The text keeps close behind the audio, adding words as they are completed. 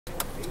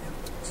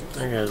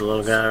There's a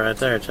little guy right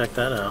there. Check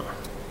that out.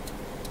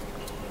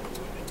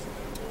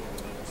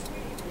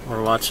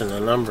 We're watching a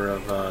number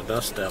of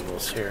dust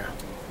devils here.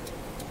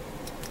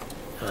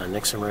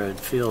 Nixon Road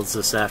fields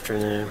this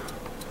afternoon.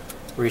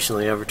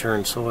 Recently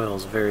overturned soil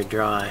is very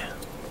dry.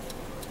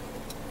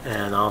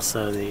 And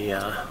also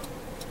the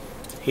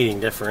heating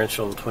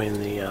differential between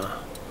the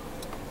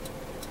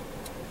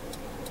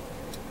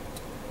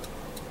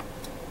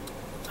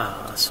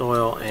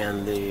soil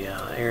and the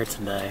air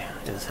today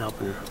is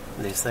helping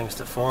these things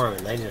to form,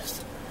 and they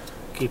just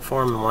keep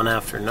forming one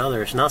after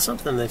another. It's not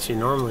something that you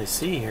normally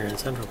see here in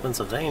central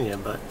Pennsylvania,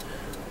 but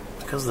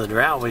because of the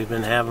drought we've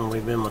been having,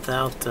 we've been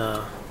without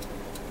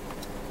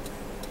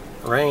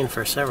rain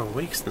for several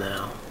weeks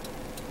now.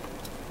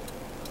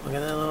 Look at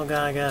that little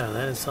guy go.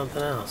 That is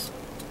something else.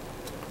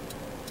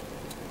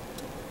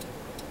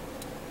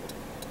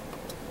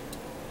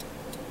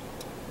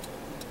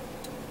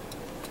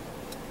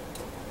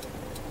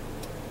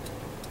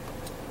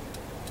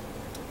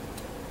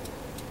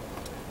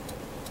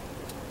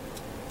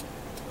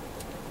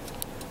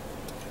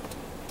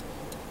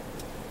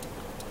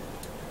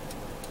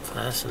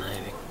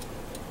 Fascinating.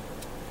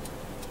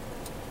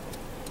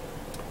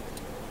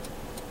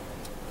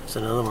 There's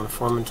another one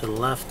forming to the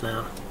left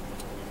now.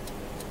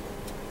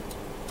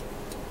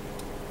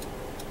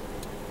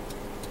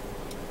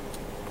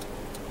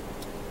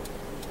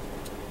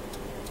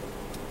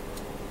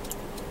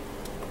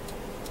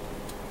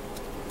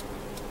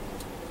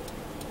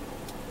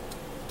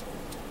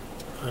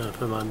 I'm going to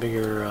put my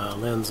bigger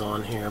lens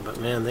on here, but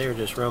man, they were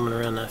just roaming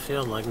around that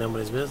field like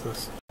nobody's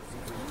business.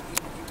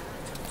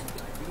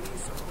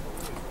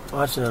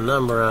 Watching a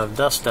number of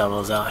dust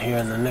devils out here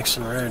in the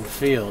Nixon Road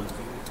field.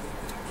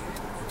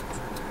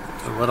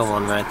 The little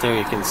one right there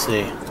you can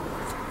see.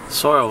 The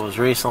soil was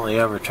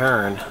recently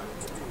overturned.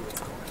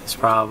 It's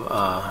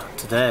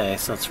today,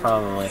 so it's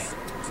probably